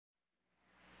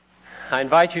I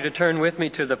invite you to turn with me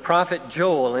to the prophet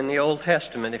Joel in the Old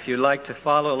Testament if you'd like to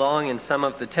follow along in some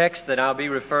of the texts that I'll be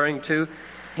referring to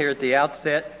here at the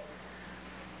outset.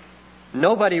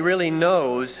 Nobody really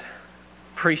knows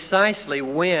precisely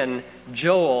when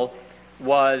Joel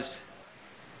was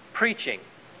preaching.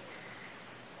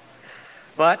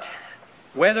 But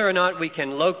whether or not we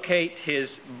can locate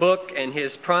his book and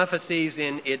his prophecies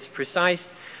in its precise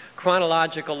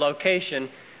chronological location,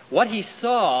 what he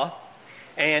saw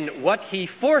and what he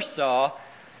foresaw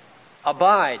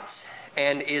abides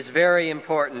and is very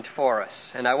important for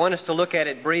us. And I want us to look at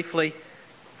it briefly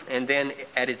and then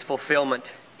at its fulfillment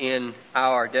in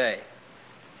our day.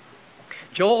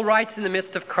 Joel writes in the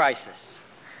midst of crisis.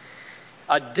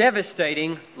 A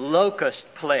devastating locust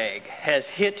plague has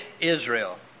hit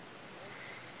Israel.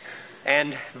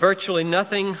 And virtually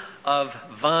nothing of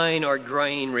vine or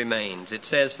grain remains. It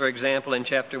says, for example, in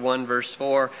chapter 1, verse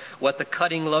 4, what the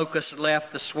cutting locust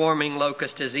left, the swarming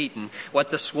locust has eaten.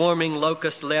 What the swarming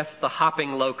locust left, the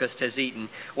hopping locust has eaten.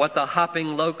 What the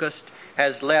hopping locust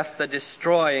has left, the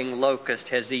destroying locust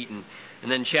has eaten.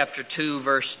 And then chapter 2,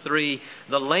 verse 3,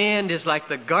 the land is like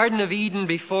the Garden of Eden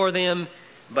before them,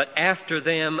 but after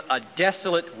them a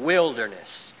desolate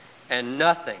wilderness, and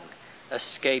nothing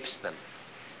escapes them.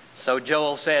 So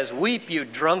Joel says, weep, you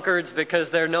drunkards, because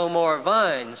there are no more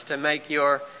vines to make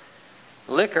your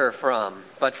liquor from.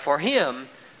 But for him,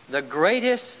 the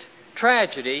greatest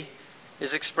tragedy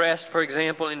is expressed, for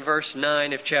example, in verse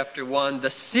 9 of chapter 1.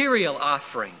 The cereal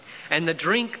offering and the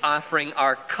drink offering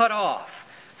are cut off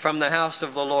from the house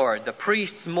of the Lord. The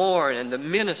priests mourn and the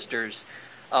ministers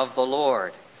of the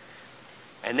Lord.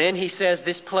 And then he says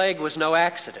this plague was no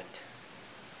accident.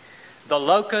 The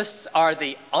locusts are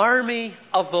the army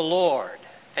of the Lord,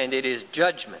 and it is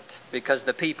judgment because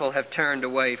the people have turned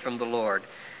away from the Lord.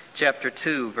 Chapter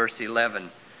 2, verse 11.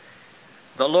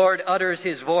 The Lord utters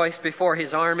his voice before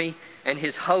his army, and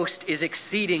his host is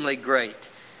exceedingly great.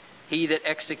 He that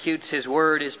executes his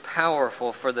word is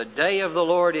powerful, for the day of the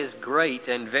Lord is great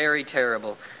and very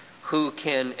terrible. Who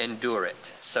can endure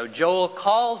it? So Joel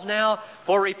calls now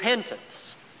for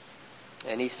repentance.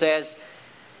 And he says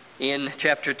in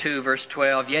chapter 2, verse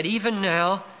 12, yet even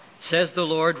now, says the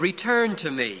Lord, return to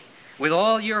me with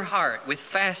all your heart, with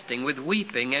fasting, with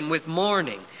weeping, and with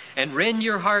mourning, and rend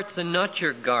your hearts and not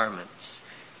your garments.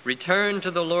 Return to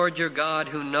the Lord your God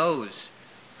who knows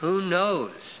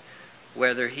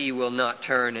whether he will not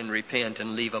turn and repent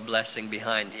and leave a blessing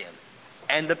behind him.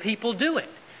 And the people do it.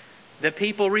 The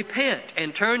people repent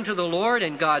and turn to the Lord,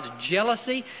 and God's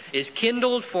jealousy is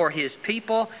kindled for his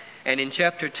people. And in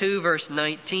chapter 2, verse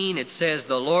 19, it says,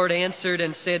 the Lord answered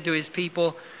and said to his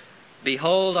people,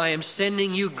 behold, I am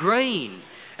sending you grain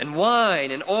and wine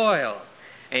and oil,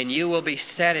 and you will be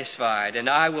satisfied, and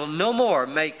I will no more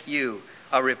make you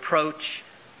a reproach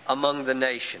among the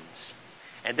nations.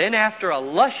 And then after a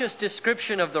luscious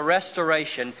description of the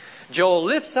restoration, Joel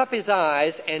lifts up his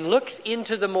eyes and looks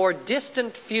into the more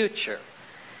distant future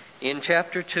in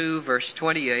chapter 2, verse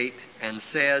 28, and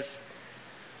says,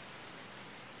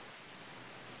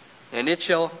 and it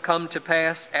shall come to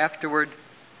pass afterward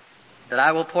that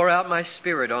I will pour out my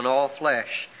Spirit on all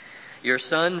flesh. Your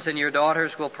sons and your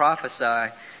daughters will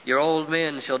prophesy. Your old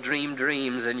men shall dream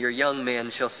dreams, and your young men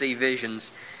shall see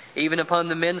visions. Even upon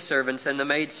the menservants and the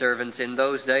maidservants in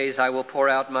those days I will pour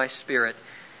out my Spirit.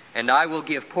 And I will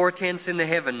give portents in the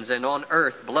heavens, and on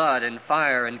earth blood and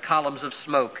fire and columns of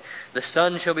smoke. The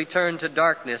sun shall be turned to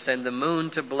darkness, and the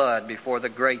moon to blood, before the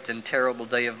great and terrible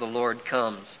day of the Lord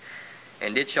comes.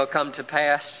 And it shall come to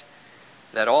pass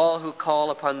that all who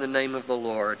call upon the name of the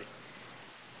Lord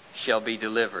shall be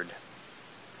delivered.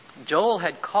 Joel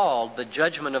had called the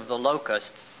judgment of the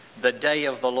locusts the day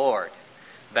of the Lord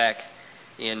back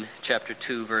in chapter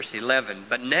 2, verse 11.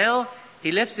 But now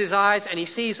he lifts his eyes and he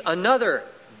sees another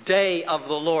day of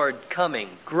the Lord coming,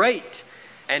 great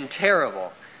and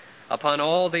terrible upon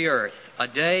all the earth, a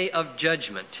day of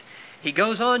judgment. He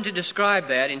goes on to describe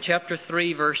that in chapter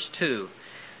 3, verse 2.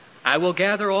 I will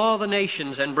gather all the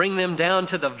nations and bring them down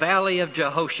to the valley of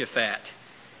Jehoshaphat.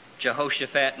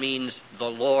 Jehoshaphat means the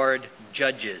Lord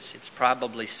judges. It's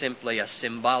probably simply a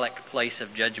symbolic place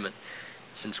of judgment,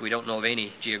 since we don't know of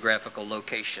any geographical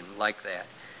location like that.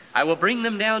 I will bring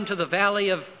them down to the valley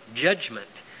of judgment,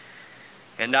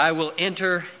 and I will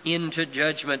enter into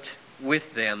judgment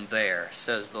with them there,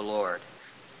 says the Lord.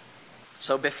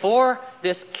 So before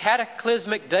this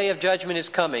cataclysmic day of judgment is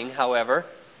coming, however,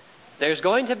 there's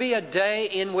going to be a day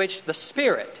in which the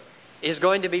Spirit is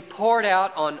going to be poured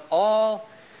out on all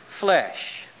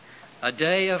flesh. A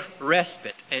day of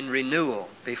respite and renewal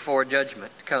before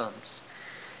judgment comes.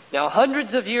 Now,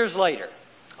 hundreds of years later,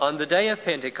 on the day of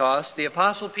Pentecost, the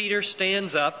Apostle Peter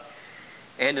stands up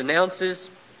and announces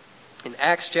in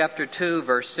Acts chapter 2,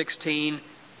 verse 16,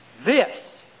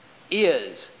 this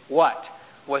is what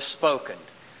was spoken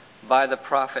by the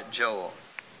prophet Joel.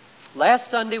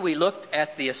 Last Sunday we looked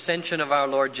at the ascension of our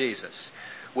Lord Jesus,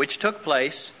 which took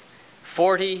place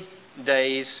 40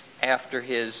 days after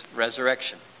His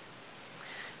resurrection.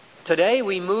 Today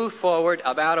we move forward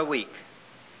about a week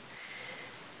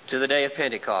to the day of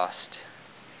Pentecost.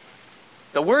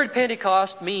 The word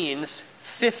Pentecost means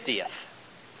 50th,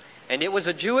 and it was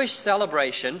a Jewish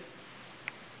celebration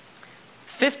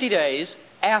 50 days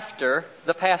after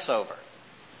the Passover,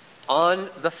 on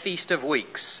the Feast of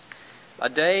Weeks, a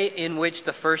day in which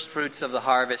the first fruits of the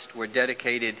harvest were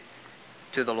dedicated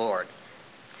to the Lord.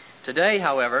 Today,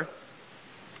 however,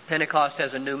 Pentecost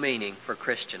has a new meaning for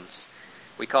Christians.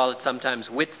 We call it sometimes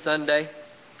Whit Sunday,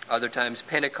 other times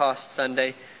Pentecost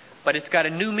Sunday, but it's got a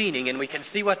new meaning, and we can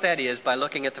see what that is by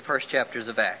looking at the first chapters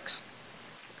of Acts.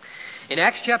 In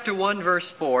Acts chapter 1,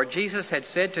 verse 4, Jesus had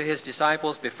said to His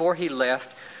disciples before He left,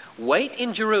 "Wait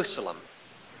in Jerusalem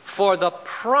for the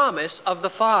promise of the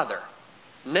Father,"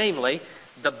 namely,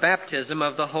 the baptism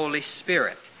of the Holy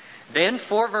Spirit. Then,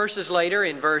 4 verses later,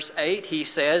 in verse 8, He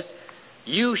says,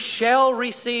 "You shall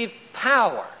receive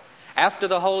power after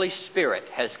the Holy Spirit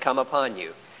has come upon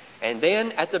you." And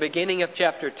then, at the beginning of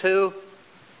chapter 2,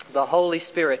 the Holy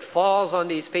Spirit falls on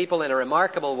these people in a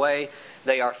remarkable way.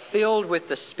 They are filled with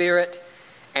the Spirit,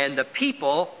 and the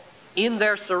people in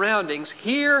their surroundings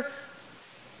hear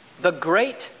the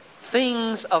great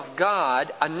things of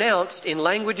God announced in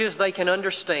languages they can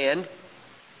understand,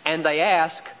 and they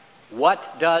ask,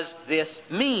 "What does this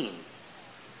mean?"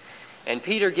 And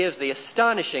Peter gives the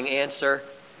astonishing answer,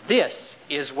 "This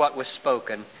is what was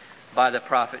spoken by the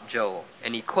prophet Joel."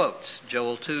 And he quotes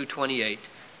Joel 2:28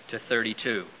 to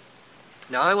 32.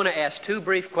 Now I want to ask 2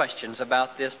 brief questions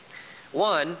about this.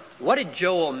 One, what did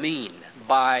Joel mean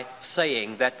by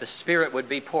saying that the Spirit would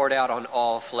be poured out on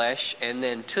all flesh? And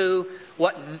then 2,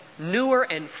 what newer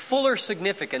and fuller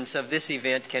significance of this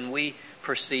event can we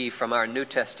perceive from our New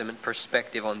Testament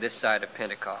perspective on this side of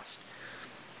Pentecost?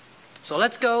 So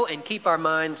let's go and keep our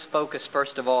minds focused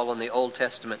first of all on the Old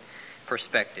Testament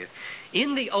perspective.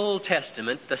 In the Old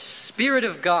Testament, the Spirit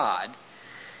of God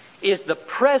is the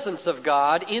presence of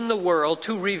God in the world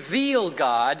to reveal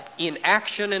God in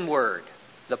action and word.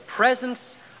 The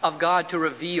presence of God to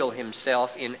reveal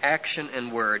Himself in action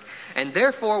and word. And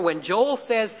therefore, when Joel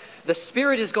says the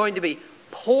Spirit is going to be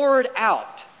poured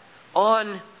out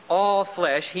on all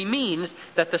flesh, he means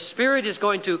that the Spirit is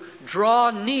going to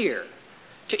draw near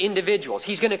to individuals.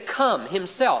 He's going to come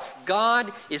Himself.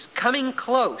 God is coming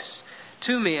close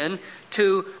to men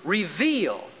to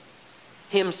reveal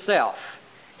Himself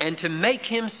and to make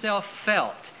Himself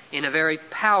felt in a very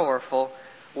powerful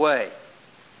way.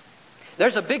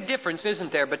 There's a big difference,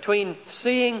 isn't there, between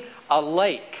seeing a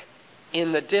lake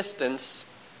in the distance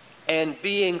and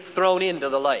being thrown into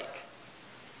the lake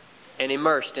and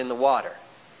immersed in the water.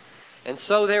 And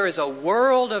so there is a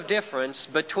world of difference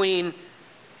between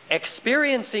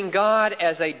experiencing God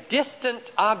as a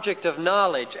distant object of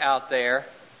knowledge out there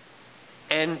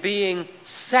and being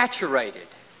saturated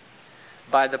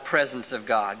by the presence of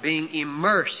God, being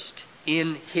immersed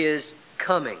in His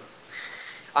coming.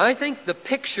 I think the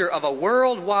picture of a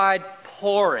worldwide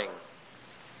pouring,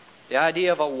 the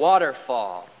idea of a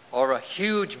waterfall or a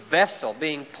huge vessel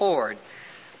being poured,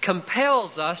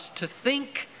 compels us to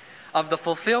think of the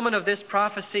fulfillment of this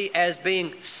prophecy as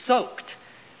being soaked,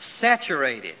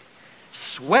 saturated,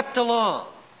 swept along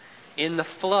in the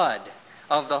flood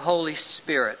of the Holy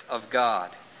Spirit of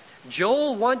God.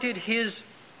 Joel wanted his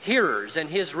hearers and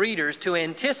his readers to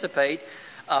anticipate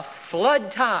a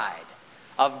flood tide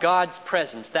of God's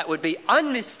presence that would be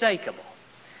unmistakable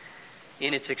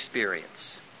in its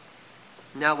experience.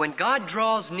 Now, when God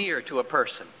draws near to a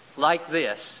person like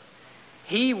this,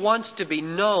 He wants to be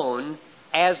known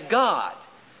as God,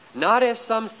 not as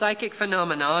some psychic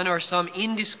phenomenon or some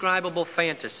indescribable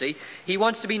fantasy. He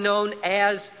wants to be known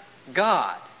as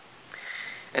God.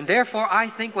 And therefore, I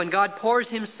think when God pours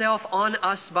Himself on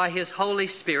us by His Holy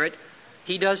Spirit,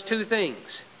 He does 2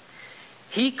 things.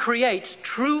 He creates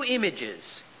true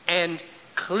images and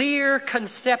clear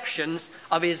conceptions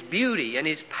of His beauty and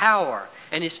His power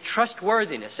and His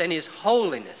trustworthiness and His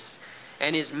holiness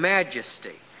and His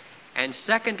majesty. And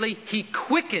secondly, He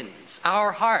quickens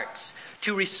our hearts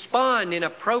to respond in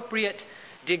appropriate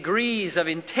degrees of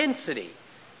intensity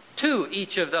to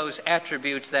each of those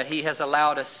attributes that He has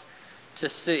allowed us to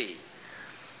see.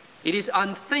 It is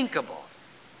unthinkable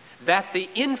that the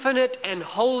infinite and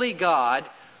holy God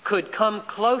could come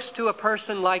close to a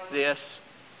person like this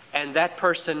and that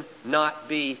person not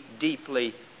be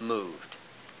deeply moved.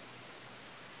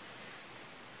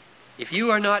 If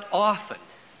you are not often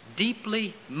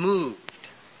deeply moved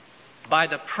by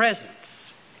the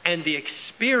presence and the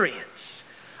experience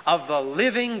of the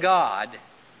living God,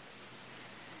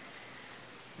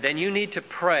 then you need to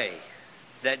pray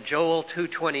that Joel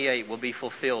 2:28 will be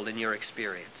fulfilled in your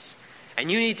experience.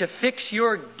 And you need to fix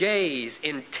your gaze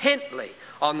intently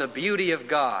on the beauty of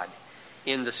God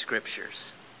in the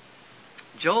Scriptures.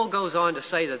 Joel goes on to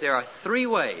say that there are 3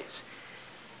 ways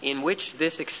in which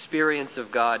this experience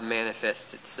of God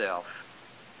manifests itself.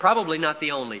 Probably not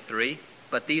the only 3,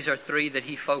 but these are 3 that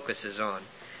he focuses on.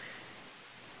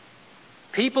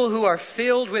 People who are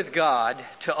filled with God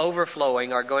to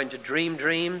overflowing are going to dream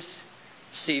dreams,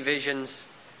 see visions,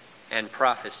 and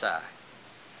prophesy.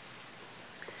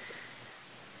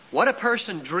 What a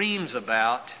person dreams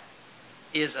about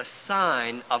is a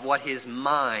sign of what his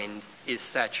mind is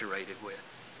saturated with.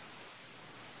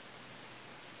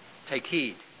 Take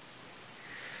heed.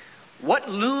 What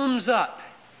looms up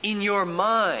in your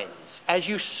minds as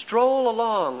you stroll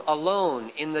along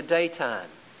alone in the daytime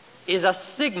is a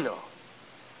signal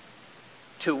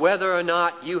to whether or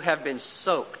not you have been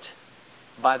soaked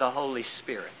by the Holy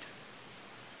Spirit.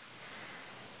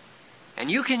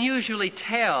 And you can usually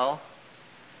tell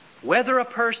whether a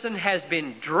person has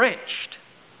been drenched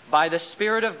by the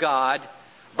Spirit of God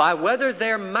by whether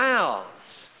their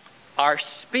mouths are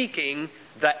speaking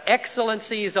the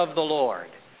excellencies of the Lord,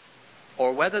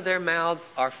 or whether their mouths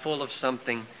are full of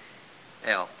something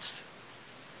else.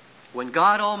 When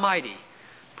God Almighty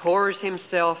pours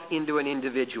Himself into an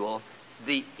individual,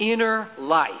 the inner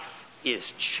life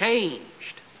is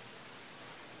changed.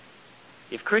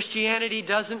 If Christianity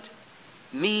doesn't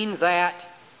mean that,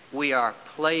 we are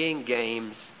playing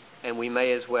games, and we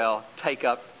may as well take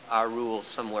up our rules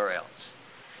somewhere else.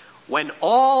 When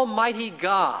Almighty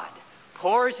God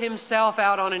pours Himself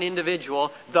out on an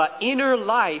individual, the inner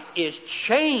life is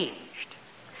changed.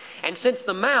 And since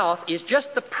the mouth is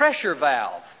just the pressure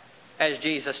valve, as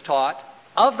Jesus taught,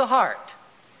 of the heart,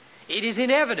 it is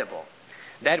inevitable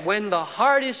that when the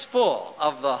heart is full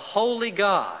of the Holy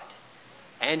God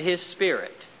and His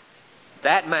Spirit,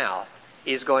 that mouth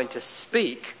is going to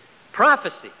speak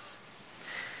prophecies.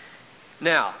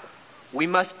 Now, we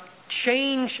must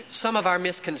change some of our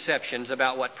misconceptions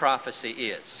about what prophecy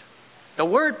is. The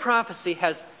word prophecy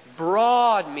has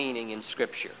broad meaning in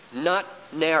Scripture, not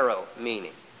narrow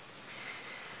meaning.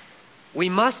 We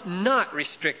must not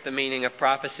restrict the meaning of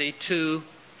prophecy to,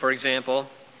 for example,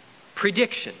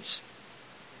 predictions.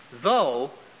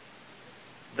 Though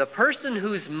the person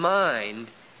whose mind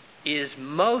is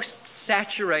most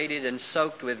saturated and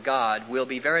soaked with God will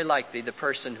be very likely the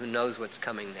person who knows what's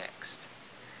coming next.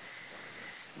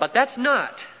 But that's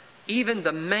not even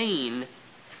the main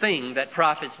thing that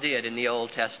prophets did in the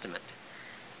Old Testament.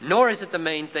 Nor is it the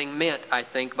main thing meant, I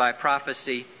think, by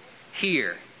prophecy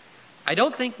here. I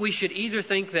don't think we should either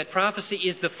think that prophecy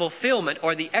is the fulfillment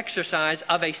or the exercise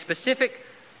of a specific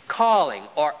calling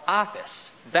or office.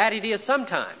 That it is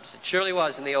sometimes. It surely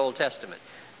was in the Old Testament.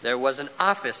 There was an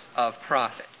office of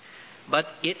prophet. But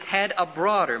it had a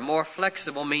broader, more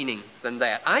flexible meaning than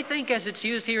that. I think as it's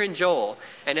used here in Joel,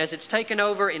 and as it's taken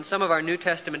over in some of our New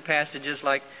Testament passages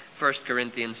like 1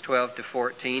 Corinthians 12 to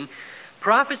 14,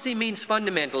 prophecy means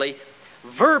fundamentally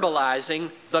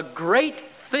verbalizing the great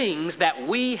things that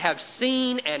we have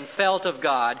seen and felt of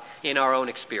God in our own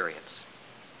experience.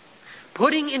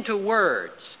 Putting into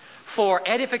words for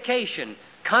edification,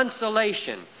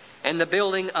 consolation, and the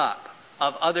building up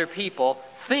of other people,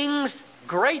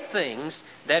 great things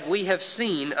that we have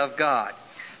seen of God.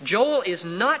 Joel is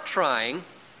not trying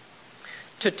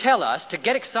to tell us to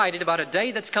get excited about a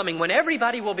day that's coming when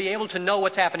everybody will be able to know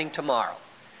what's happening tomorrow.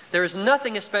 There is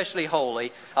nothing especially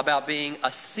holy about being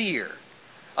a seer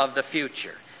of the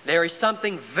future. There is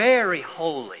something very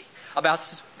holy about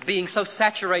being so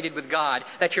saturated with God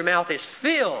that your mouth is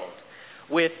filled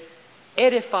with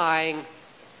edifying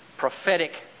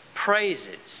prophetic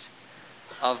praises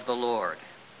of the Lord.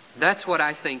 That's what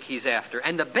I think he's after.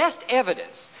 And the best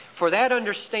evidence for that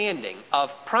understanding of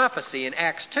prophecy in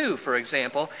Acts 2, for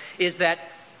example, is that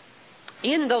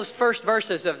in those first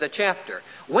verses of the chapter,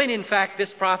 when in fact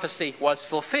this prophecy was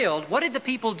fulfilled, what did the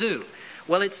people do?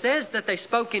 Well, it says that they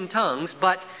spoke in tongues,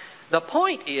 but the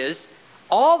point is,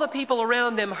 all the people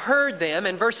around them heard them,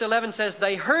 and verse 11 says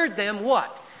they heard them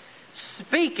what?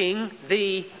 Speaking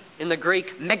in the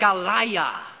Greek,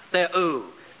 megaleia theou,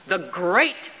 the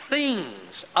great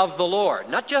things of the Lord,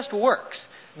 not just works,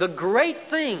 the great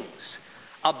things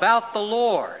about the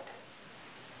Lord.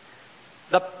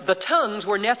 The tongues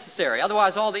were necessary.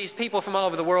 Otherwise, all these people from all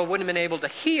over the world wouldn't have been able to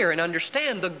hear and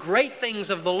understand the great things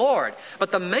of the Lord.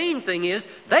 But the main thing is,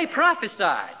 they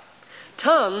prophesied.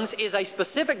 Tongues is a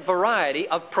specific variety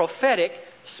of prophetic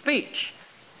speech.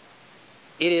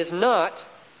 It is not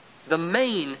the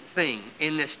main thing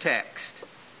in this text.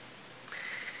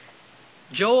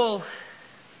 Joel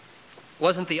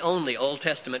wasn't the only Old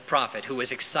Testament prophet who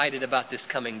was excited about this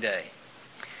coming day.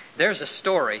 There's a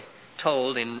story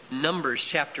told in Numbers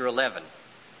chapter 11.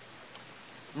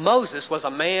 Moses was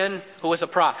a man who was a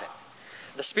prophet.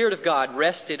 The Spirit of God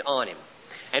rested on him.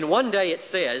 And one day it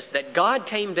says that God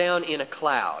came down in a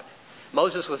cloud.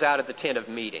 Moses was out at the tent of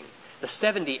meeting. The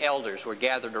 70 elders were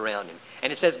gathered around him.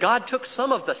 And it says God took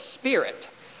some of the Spirit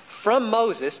from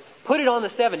Moses, put it on the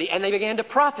 70, and they began to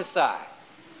prophesy.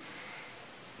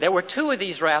 There were 2 of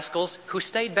these rascals who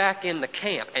stayed back in the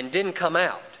camp and didn't come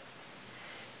out.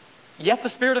 Yet the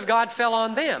Spirit of God fell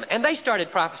on them, and they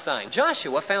started prophesying.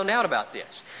 Joshua found out about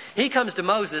this. He comes to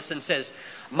Moses and says,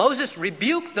 Moses,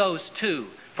 rebuke those 2,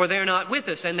 for they're not with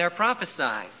us, and they're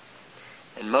prophesying.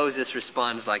 And Moses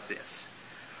responds like this: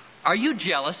 Are you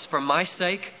jealous for my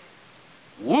sake?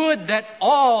 Would that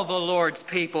all the Lord's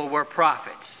people were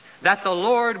prophets, that the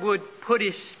Lord would put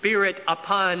His Spirit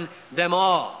upon them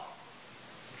all.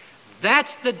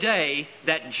 That's the day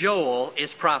that Joel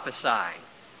is prophesying.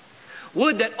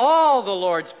 Would that all the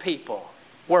Lord's people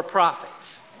were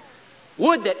prophets.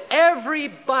 Would that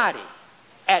everybody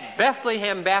at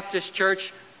Bethlehem Baptist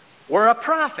Church were a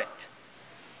prophet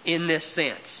in this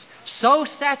sense. So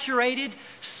saturated,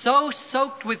 so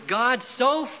soaked with God,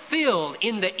 so filled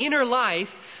in the inner life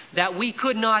that we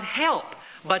could not help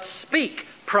but speak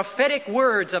prophetic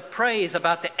words of praise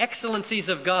about the excellencies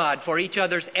of God for each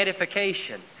other's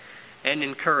edification and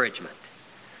encouragement.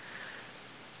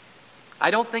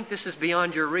 I don't think this is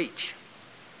beyond your reach.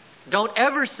 Don't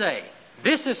ever say,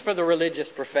 this is for the religious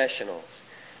professionals.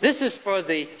 This is for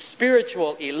the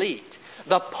spiritual elite.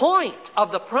 The point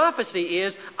of the prophecy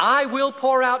is, I will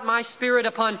pour out my Spirit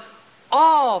upon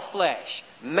all flesh,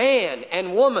 man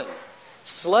and woman,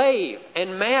 slave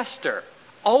and master,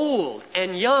 old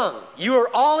and young. You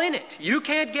are all in it. You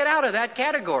can't get out of that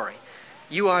category.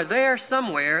 You are there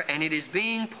somewhere, and it is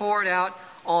being poured out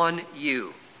on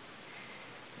you.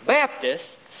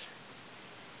 Baptists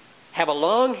have a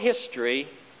long history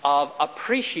of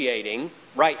appreciating,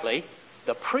 rightly,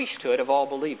 the priesthood of all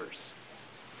believers.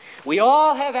 We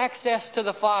all have access to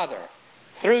the Father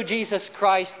through Jesus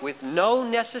Christ with no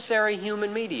necessary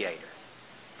human mediator.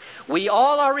 We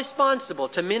all are responsible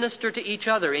to minister to each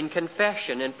other in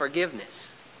confession and forgiveness.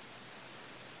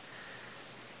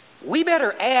 We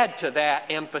better add to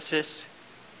that emphasis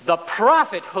the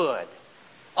prophethood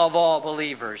of all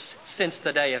believers since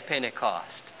the day of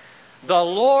Pentecost. The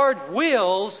Lord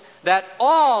wills that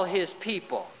all His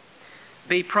people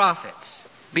be prophets,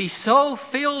 be so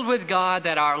filled with God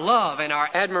that our love and our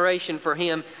admiration for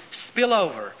Him spill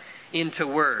over into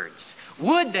words.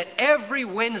 Would that every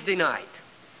Wednesday night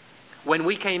when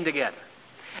we came together,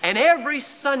 and every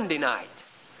Sunday night,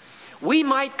 we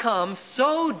might come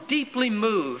so deeply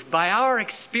moved by our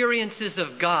experiences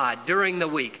of God during the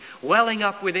week, welling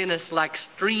up within us like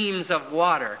streams of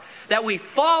water, that we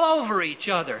fall over each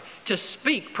other to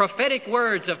speak prophetic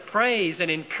words of praise and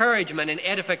encouragement and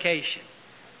edification.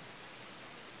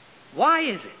 Why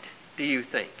is it, do you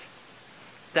think,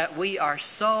 that we are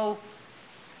so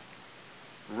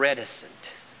reticent?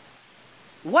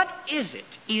 What is it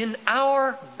in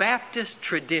our Baptist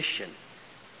tradition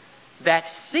that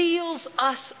seals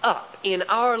us up in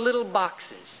our little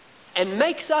boxes and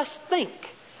makes us think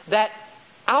that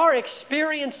our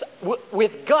experience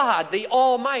with God, the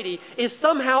Almighty, is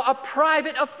somehow a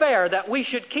private affair that we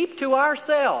should keep to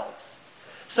ourselves?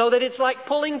 So that it's like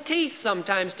pulling teeth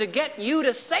sometimes to get you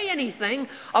to say anything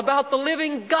about the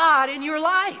living God in your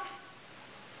life.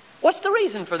 What's the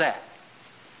reason for that?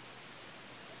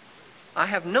 I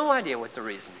have no idea what the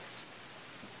reason is.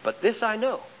 But this I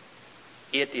know.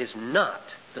 It is not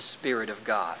the Spirit of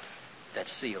God that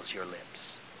seals your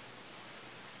lips.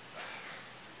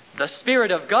 The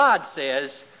Spirit of God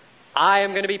says, I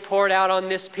am going to be poured out on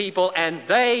this people, and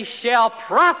they shall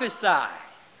prophesy.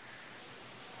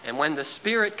 And when the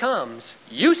Spirit comes,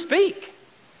 you speak.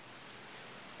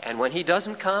 And when He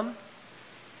doesn't come,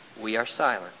 we are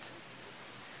silent.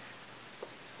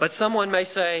 But someone may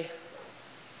say,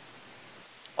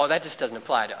 oh, that just doesn't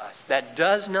apply to us. That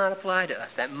does not apply to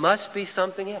us. That must be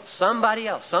something else, somebody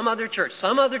else, some other church,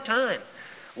 some other time.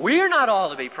 We're not all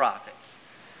to be prophets.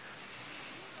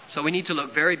 So we need to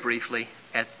look very briefly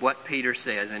at what Peter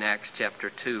says in Acts chapter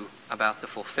 2 about the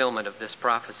fulfillment of this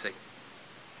prophecy.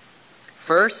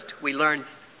 First, we learn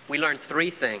we learn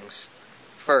three things.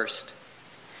 First,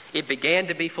 it began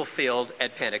to be fulfilled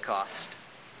at Pentecost.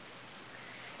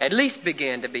 At least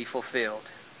began to be fulfilled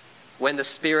when the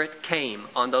Spirit came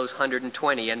on those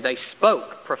 120 and they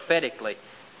spoke prophetically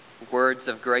words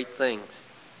of great things.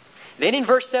 Then in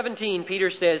verse 17,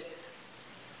 Peter says,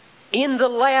 in the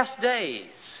last days,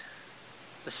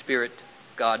 the Spirit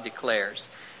God declares.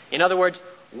 In other words,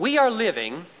 we are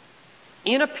living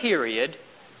in a period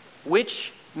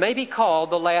which may be called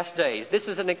the last days. This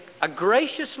is a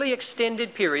graciously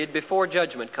extended period before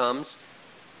judgment comes.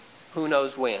 Who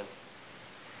knows when?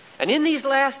 And in these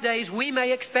last days, we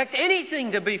may expect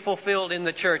anything to be fulfilled in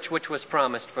the church which was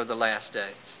promised for the last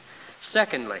days.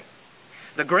 Secondly,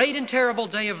 the great and terrible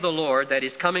day of the Lord that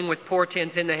is coming with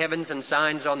portents in the heavens and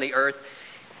signs on the earth,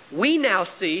 we now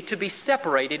see to be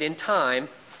separated in time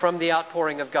from the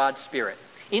outpouring of God's Spirit.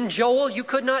 In Joel, you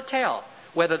could not tell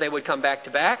whether they would come back to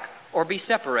back or be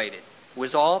separated. It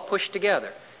was all pushed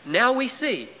together. Now we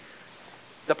see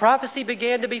the prophecy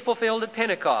began to be fulfilled at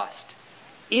Pentecost,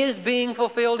 is being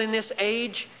fulfilled in this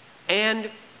age,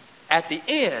 and at the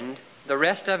end, the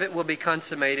rest of it will be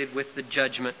consummated with the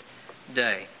judgment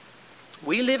day.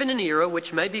 We live in an era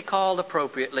which may be called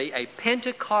appropriately a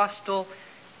Pentecostal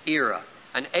era,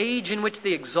 an age in which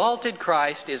the exalted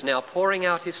Christ is now pouring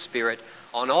out His Spirit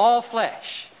on all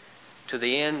flesh to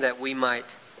the end that we might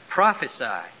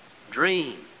prophesy,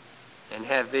 dream, and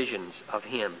have visions of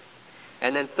Him.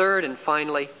 And then third and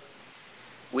finally,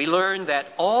 we learn that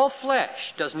all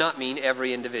flesh does not mean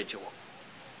every individual.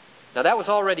 Now that was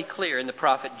already clear in the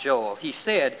prophet Joel. He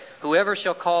said, whoever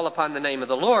shall call upon the name of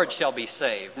the Lord shall be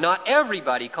saved. Not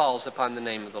everybody calls upon the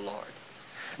name of the Lord.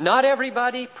 Not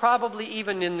everybody, probably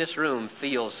even in this room,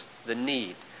 feels the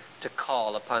need to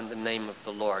call upon the name of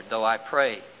the Lord, though I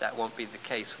pray that won't be the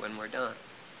case when we're done.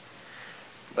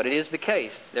 But it is the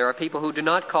case. There are people who do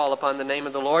not call upon the name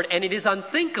of the Lord, and it is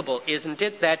unthinkable, isn't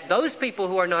it, that those people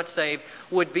who are not saved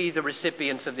would be the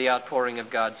recipients of the outpouring of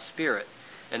God's Spirit.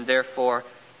 And therefore,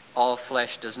 all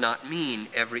flesh does not mean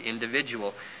every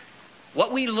individual.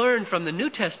 What we learn from the New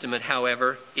Testament,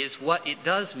 however, is what it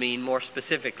does mean more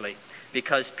specifically.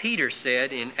 Because Peter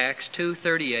said in Acts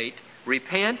 2:38,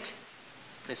 repent,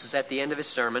 this is at the end of his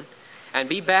sermon, and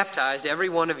be baptized, every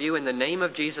one of you, in the name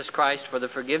of Jesus Christ for the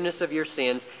forgiveness of your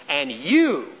sins, and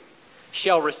you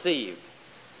shall receive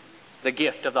the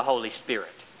gift of the Holy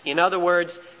Spirit. In other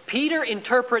words, Peter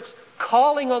interprets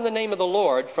calling on the name of the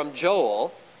Lord from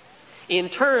Joel in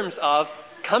terms of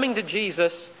coming to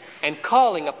Jesus and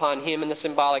calling upon Him in the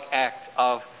symbolic act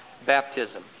of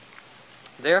baptism.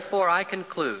 Therefore, I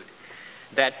conclude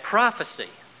that prophecy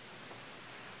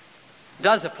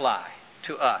does apply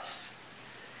to us.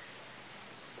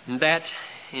 That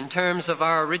in terms of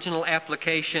our original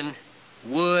application,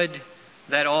 would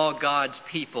that all God's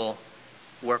people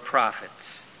were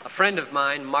prophets. A friend of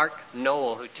mine, Mark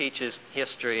Noel, who teaches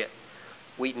history at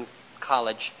Wheaton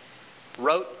College,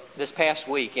 wrote this past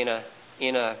week in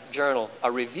a journal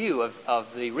a review of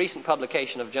the recent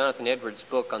publication of Jonathan Edwards'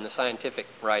 book on the scientific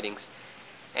writings.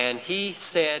 And he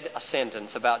said a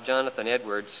sentence about Jonathan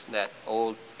Edwards, that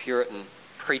old Puritan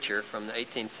preacher from the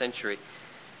 18th century,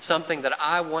 something that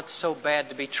I want so bad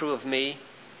to be true of me,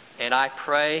 and I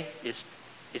pray is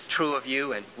true of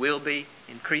you and will be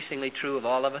increasingly true of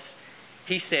all of us.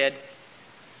 He said,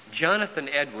 Jonathan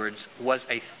Edwards was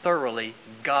a thoroughly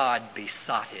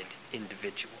God-besotted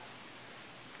individual.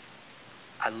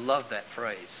 I love that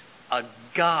phrase. A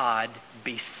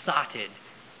God-besotted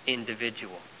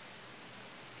individual.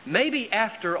 Maybe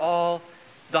after all,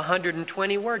 the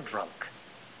 120 were drunk.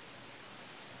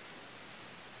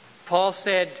 Paul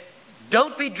said,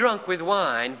 don't be drunk with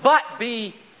wine, but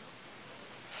be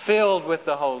filled with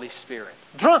the Holy Spirit.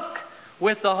 Drunk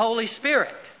with the Holy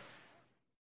Spirit.